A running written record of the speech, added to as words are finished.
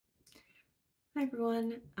Hi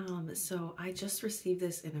everyone. So I just received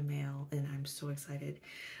this in a mail and I'm so excited.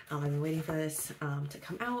 I've been waiting for this to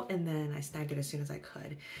come out, and then I snagged it as soon as I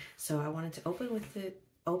could. So I wanted to open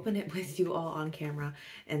it with you all on camera,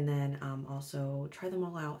 and then also try them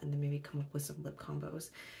all out, and then maybe come up with some lip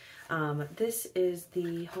combos. This is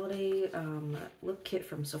the holiday lip kit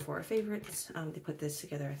from Sephora Favorites. They put this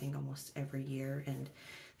together I think almost every year, and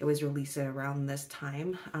they always release it around this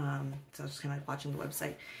time. So I was just kind of like watching the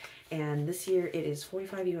website. And this year it is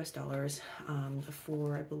 45 US dollars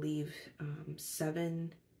for, I believe,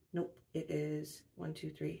 it is 1, 2,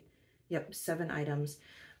 3, yep, 7 items,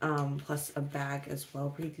 plus a bag as well,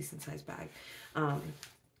 pretty decent sized bag. I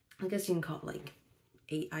guess you can call it like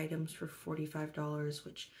 8 items for $45,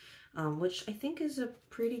 which I think is a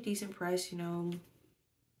pretty decent price, you know,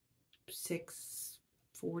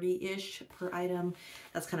 $6.40-ish per item.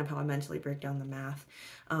 That's kind of how I mentally break down the math.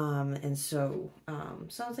 So I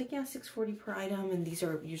was like, yeah, $6.40 per item, and these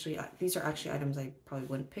are actually items I probably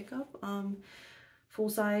wouldn't pick up full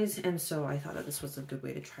size, and so I thought that this was a good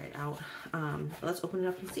way to try it out. Let's open it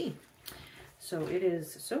up and see. So it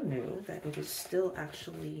is so new that it is still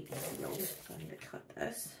actually sealed. So I need to cut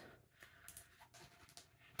this.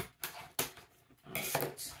 All right,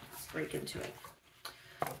 let's break into it.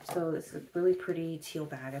 So this is a really pretty teal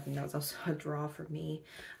bag. I think that was also a draw for me.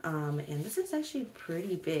 And this is actually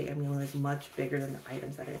pretty big. I mean, it's much bigger than the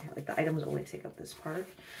items that I have. Like, the items only take up this part.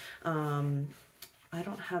 I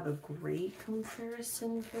don't have a great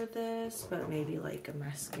comparison for this, but maybe like a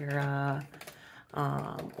mascara,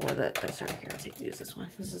 or sorry, here, I'll take use this one.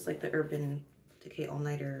 This is like the Urban Decay All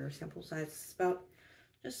Nighter sample size. It's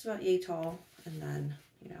just about yay tall, and then,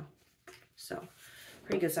 you know, so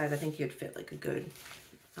pretty good size. I think you'd fit like a good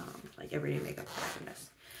like everyday makeup in this.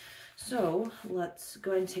 So let's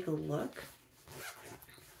go ahead and take a look.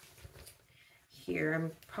 Here,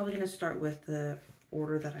 I'm probably going to start with the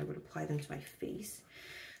order that I would apply them to my face.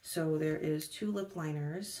 So there is 2 lip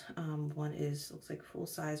liners. One looks like full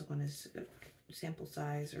size, one is sample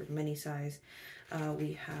size or mini size.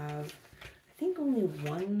 We have, I think, only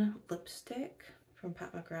 1 lipstick from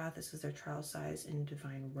Pat McGrath. This is their trial size in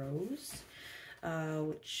Divine Rose.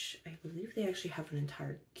 Which I believe they actually have an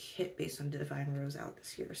entire kit based on Divine Rose out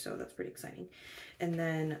this year, so that's pretty exciting. And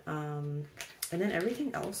then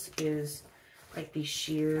everything else is like these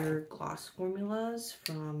sheer gloss formulas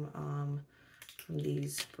from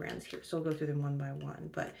these brands here. So I'll go through them one by one.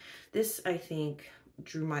 But this, I think,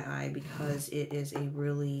 drew my eye because it is a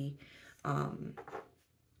really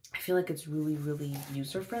I feel like it's really, really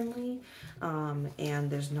user-friendly,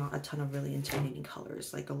 and there's not a ton of really intimidating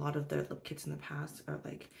colors. Like, a lot of the lip kits in the past are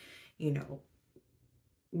like, you know,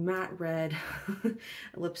 matte red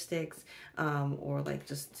lipsticks, or like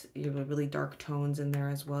just, you know, really dark tones in there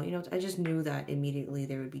as well. You know, I just knew that immediately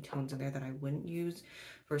there would be tones in there that I wouldn't use,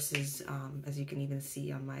 versus as you can even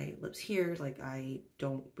see on my lips here, like, I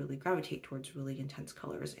don't really gravitate towards really intense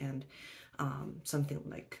colors, and something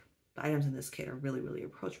like the items in this kit are really, really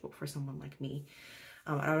approachable for someone like me.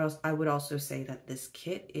 I would also say that this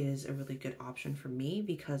kit is a really good option for me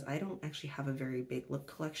because I don't actually have a very big lip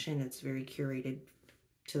collection. It's very curated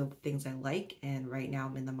to the things I like, and right now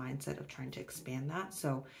I'm in the mindset of trying to expand that.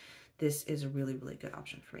 So this is a really, really good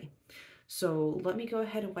option for me. So let me go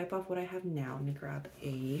ahead and wipe off what I have now. Let me grab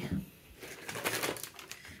a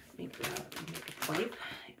makeup wipe,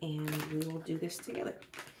 and we will do this together.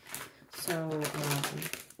 So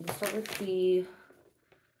we'll start with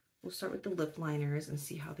the lip liners and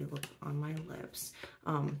see how they look on my lips.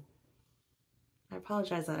 I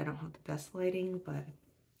apologize that I don't have the best lighting, but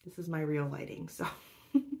this is my real lighting, so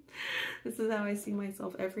this is how I see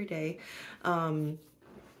myself every day. And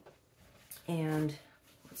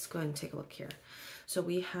let's go ahead and take a look here. So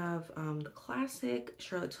we have the classic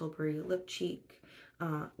Charlotte Tilbury lip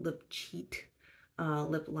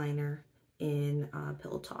liner in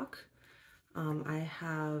Pillow Talk. I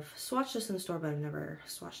have swatched this in the store, but I've never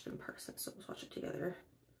swatched it in person, so we'll swatch it together.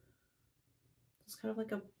 It's kind of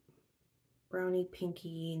like a brownie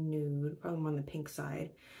pinky nude, probably more on the pink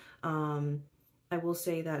side. I will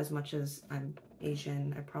say that as much as I'm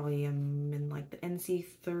Asian, I probably am in like the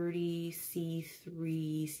NC30,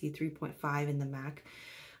 C3, C3.5 in the MAC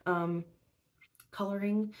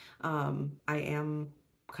coloring. I am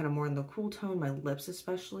kind of more in the cool tone. My lips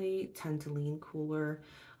especially tend to lean cooler,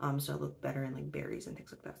 so I look better in like berries and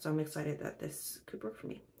things like that. So I'm excited that this could work for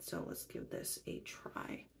me. So let's give this a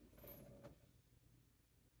try.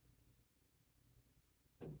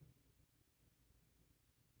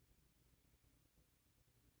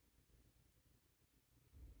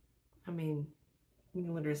 I mean, you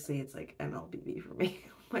can literally see it's like MLBB for me.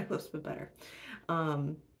 My lips, but better.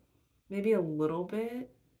 maybe a little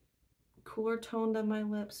bit cooler tone than my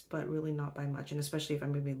lips, but really not by much. And especially if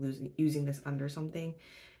I'm going to be using this under something,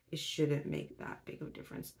 it shouldn't make that big of a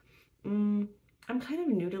difference. I'm kind of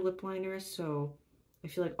new to lip liners, so I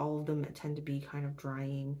feel like all of them tend to be kind of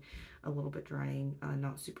drying, a little bit drying,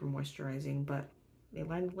 not super moisturizing, but they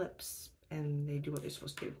line the lips and they do what they're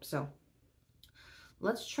supposed to do. So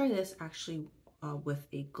let's try this actually with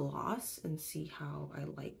a gloss and see how I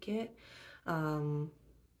like it.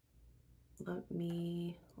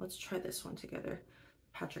 Let's try this one together.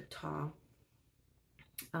 Patrick Ta.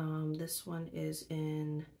 This one is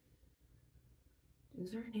in,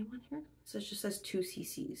 is there a name on here? So it just says 2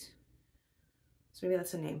 cc's. So maybe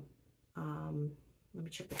that's a name. Let me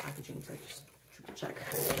check the packaging so I just triple check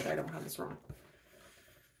so I don't have this wrong.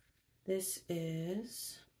 This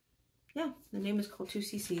is, yeah, the name is called 2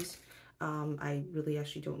 cc's. I really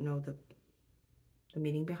actually don't know the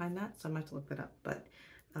meaning behind that, so I might have to look that up. But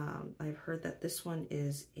I've heard that this one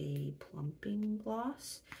is a plumping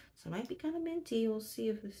gloss, so it might be kind of minty. We'll see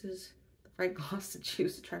if this is the right gloss to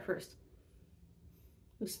choose to try first.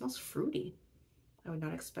 Ooh, it smells fruity. I would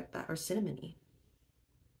not expect that, or cinnamony.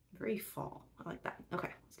 Very fall. I like that. Okay,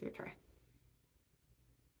 let's give it a try.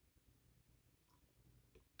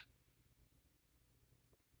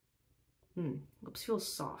 Lips feel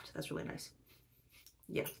soft. That's really nice.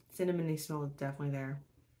 Yeah, cinnamony smell is definitely there.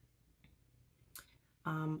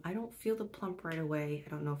 I don't feel the plump right away. I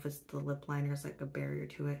don't know if it's the lip liner is like a barrier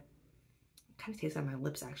to it. It kind of tastes on my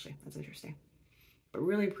lips actually. That's interesting. But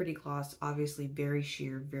really pretty gloss. Obviously very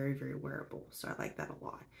sheer, very, very wearable. So I like that a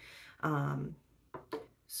lot.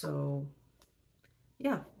 So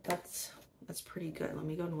yeah, that's pretty good. Let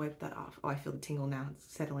me go and wipe that off. Oh, I feel the tingle now.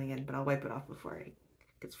 It's settling in, but I'll wipe it off before it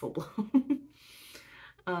gets full blown.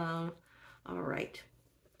 All right.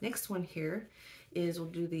 Next one here is we'll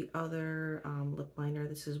do the other lip liner.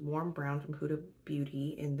 This is Warm Brown from Huda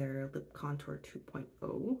Beauty in their Lip Contour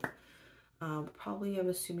 2.0. Probably I'm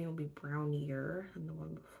assuming it'll be brownier than the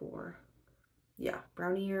one before. Yeah,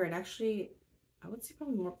 brownier, and actually I would say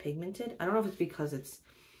probably more pigmented. I don't know if it's because it's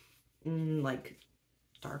like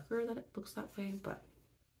darker that it looks that way, but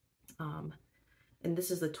and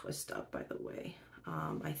this is the twist up, by the way.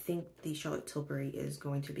 I think the Charlotte Tilbury is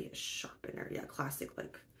going to be a sharpener. Yeah, classic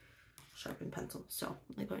like sharpened pencil. So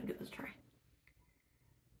let me go ahead and give this a try.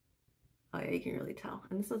 Oh yeah, you can really tell.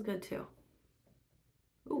 And this is good too.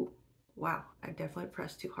 Ooh, wow, I definitely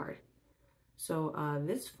pressed too hard. So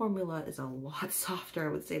this formula is a lot softer,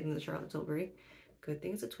 I would say, than the Charlotte Tilbury. Good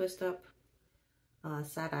thing it's a twist up.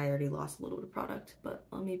 Sad I already lost a little bit of product, but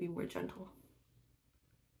let me be more gentle.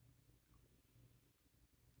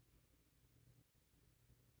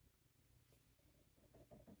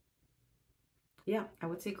 Yeah, I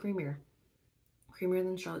would say creamier. Creamier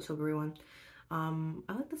than the Charlotte Tilbury one.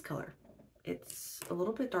 I like this color. It's a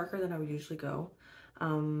little bit darker than I would usually go.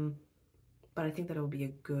 But I think that it will be a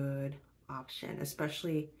good option,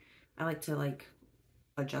 especially I like to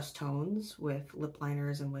adjust tones with lip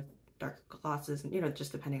liners and with dark glosses and, you know,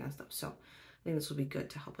 just depending on stuff. So I think this will be good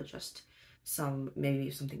to help adjust maybe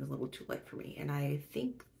if something is a little too light for me. And I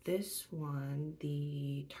think this one,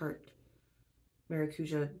 the Tarte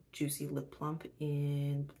Maracuja Juicy Lip Plump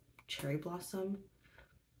in Cherry Blossom,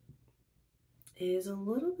 is a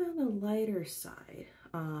little bit on the lighter side.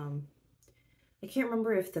 I can't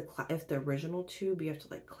remember if the original tube you have to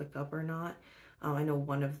like click up or not. I know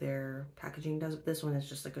one of their packaging does, but this one is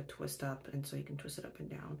just like a twist up, and so you can twist it up and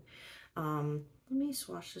down. Let me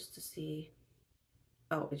swatch this to see.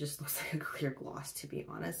 Oh, it just looks like a clear gloss, to be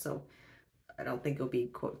honest. So I don't think it'll be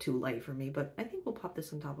quote too light for me, but I think we'll pop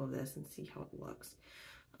this on top of this and see how it looks.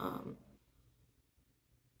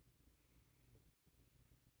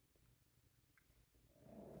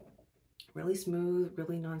 Really smooth,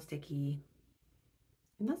 really non-sticky.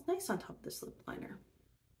 And that's nice on top of this lip liner.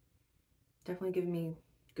 Definitely giving me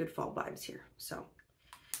good fall vibes here. So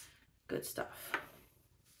good stuff.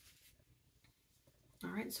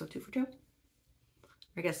 All right, so 2 for 2.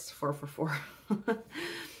 I guess 4 for 4.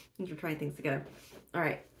 Since we're trying things together. All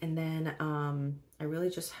right, and then I really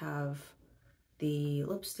just have the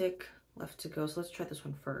lipstick left to go. So let's try this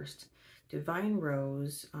one first. Divine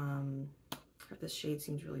Rose. This shade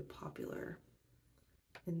seems really popular.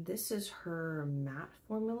 And this is her matte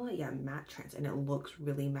formula. Yeah, matte trans, and it looks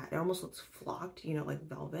really matte. It almost looks flocked, you know, like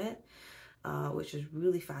velvet, which is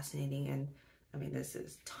really fascinating. And I mean, this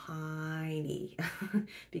is tiny.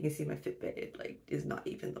 You can see my Fitbit, it like is not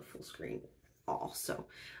even the full screen at all. So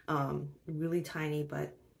really tiny,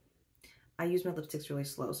 but I use my lipsticks really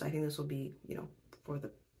slow. So I think this will be, you know, for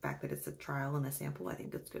the fact that it's a trial and a sample, I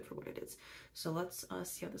think that's good for what it is. So let's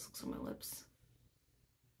see how this looks on my lips.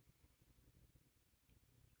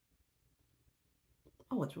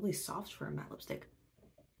 Oh, it's really soft for a matte lipstick.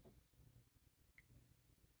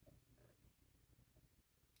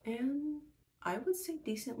 And I would say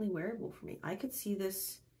decently wearable for me. I could see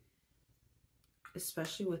this,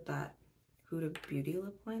 especially with that Huda Beauty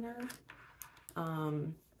lip liner.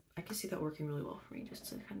 I could see that working really well for me, just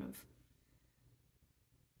to kind of,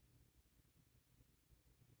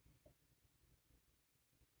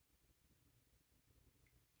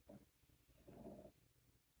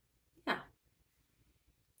 yeah.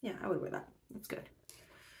 Yeah, I would wear that. That's good.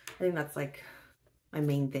 I think that's like my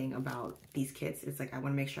main thing about these kits. It's like I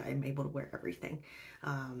want to make sure I'm able to wear everything.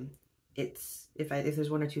 It's if there's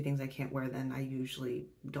one or two things I can't wear, then I usually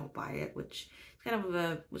don't buy it, which kind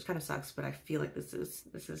of sucks. But I feel like this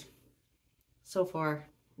is so far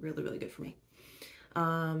really good for me.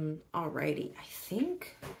 Alrighty, I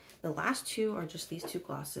think the last two are just these two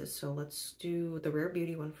glosses. So let's do the Rare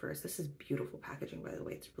Beauty one first. This is beautiful packaging, by the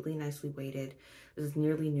way. It's really nicely weighted. This is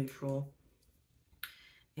nearly neutral.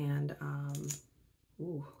 And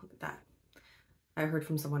ooh, look at that. I heard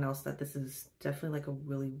from someone else that this is definitely like a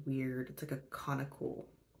really weird, it's like a conical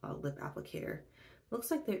lip applicator.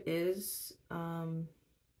 Looks like there is kind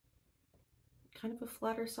of a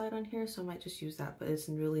flatter side on here, so I might just use that, but it's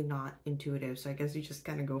really not intuitive, so I guess you just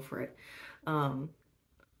kind of go for it. Oh,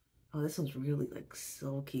 this one's really like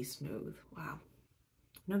silky smooth. Wow.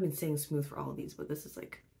 I know I've been saying smooth for all of these, but this is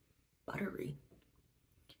like buttery.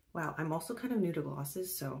 Wow, I'm also kind of new to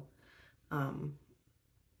glosses, so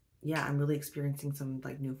yeah, I'm really experiencing some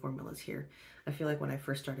like new formulas here. I feel like when I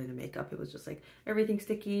first started in makeup, it was just like everything's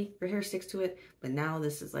sticky, your hair sticks to it. But now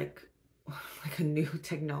this is like a new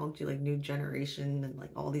technology, like new generation, and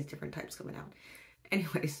like all these different types coming out.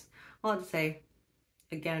 Anyways, all I have to say,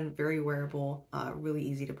 again, very wearable, really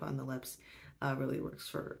easy to put on the lips, really works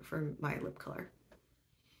for my lip color.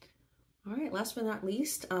 All right, last but not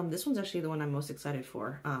least, this one's actually the one I'm most excited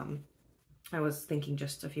for. I was thinking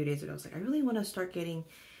just a few days ago, I was like, I really want to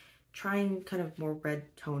trying kind of more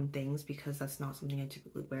red tone things because that's not something I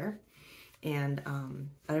typically wear. And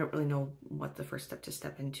I don't really know what the first step to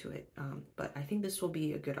step into it. But I think this will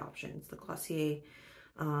be a good option. It's the Glossier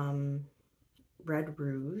Red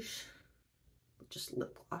Rouge, just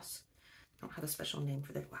lip gloss. I don't have a special name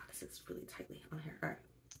for that. Wow, this is really tightly on here. All right.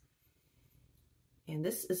 And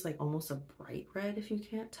this is like almost a bright red, if you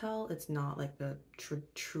can't tell. It's not like the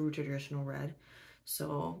true traditional red.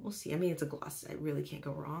 So we'll see. I mean, it's a gloss. I really can't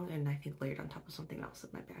go wrong. And I think layered on top of something else,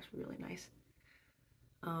 it might be actually really nice.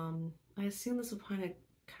 I assume this will kind of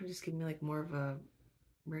just give me like more of a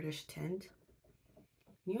reddish tint.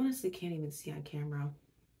 You honestly can't even see on camera.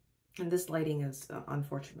 And this lighting is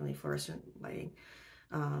unfortunately fluorescent lighting.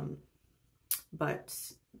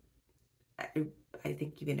 But I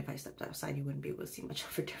think even if I stepped outside, you wouldn't be able to see much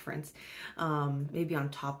of a difference. Maybe on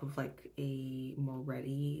top of like a more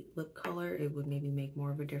reddy lip color, it would maybe make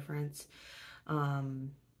more of a difference.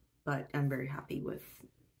 But I'm very happy with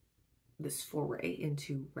this foray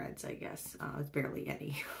into reds, I guess. It's barely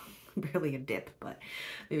any, barely a dip, but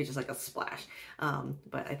maybe just like a splash.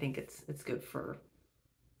 But I think it's good for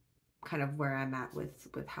kind of where I'm at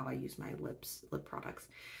with how I use my lip products.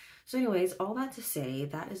 So anyways, all that to say,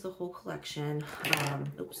 that is the whole collection.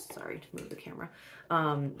 Oops, sorry to move the camera.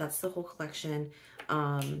 That's the whole collection.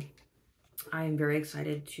 I am very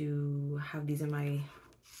excited to have these in my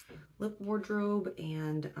lip wardrobe,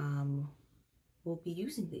 and we'll be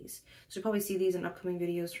using these. So you'll probably see these in upcoming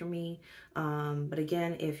videos from me. But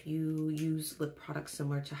again, if you use lip products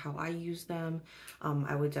similar to how I use them,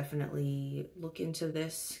 I would definitely look into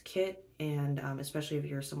this kit. And especially if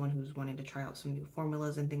you're someone who's wanting to try out some new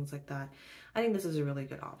formulas and things like that, I think this is a really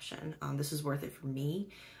good option. This is worth it for me.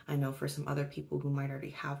 I know for some other people who might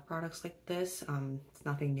already have products like this, it's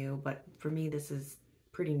nothing new, but for me, this is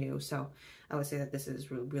pretty new. So I would say that this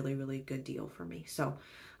is a really good deal for me. So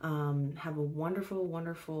have a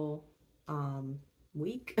wonderful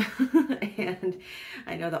week. And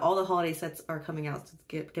I know that all the holiday sets are coming out, so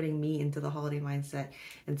it's getting me into the holiday mindset.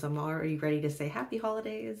 And so I'm already ready to say happy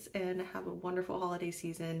holidays and have a wonderful holiday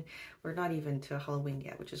season. We're not even to Halloween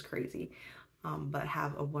yet, which is crazy. But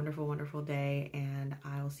have a wonderful day, and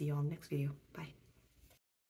I will see you all in the next video. Bye.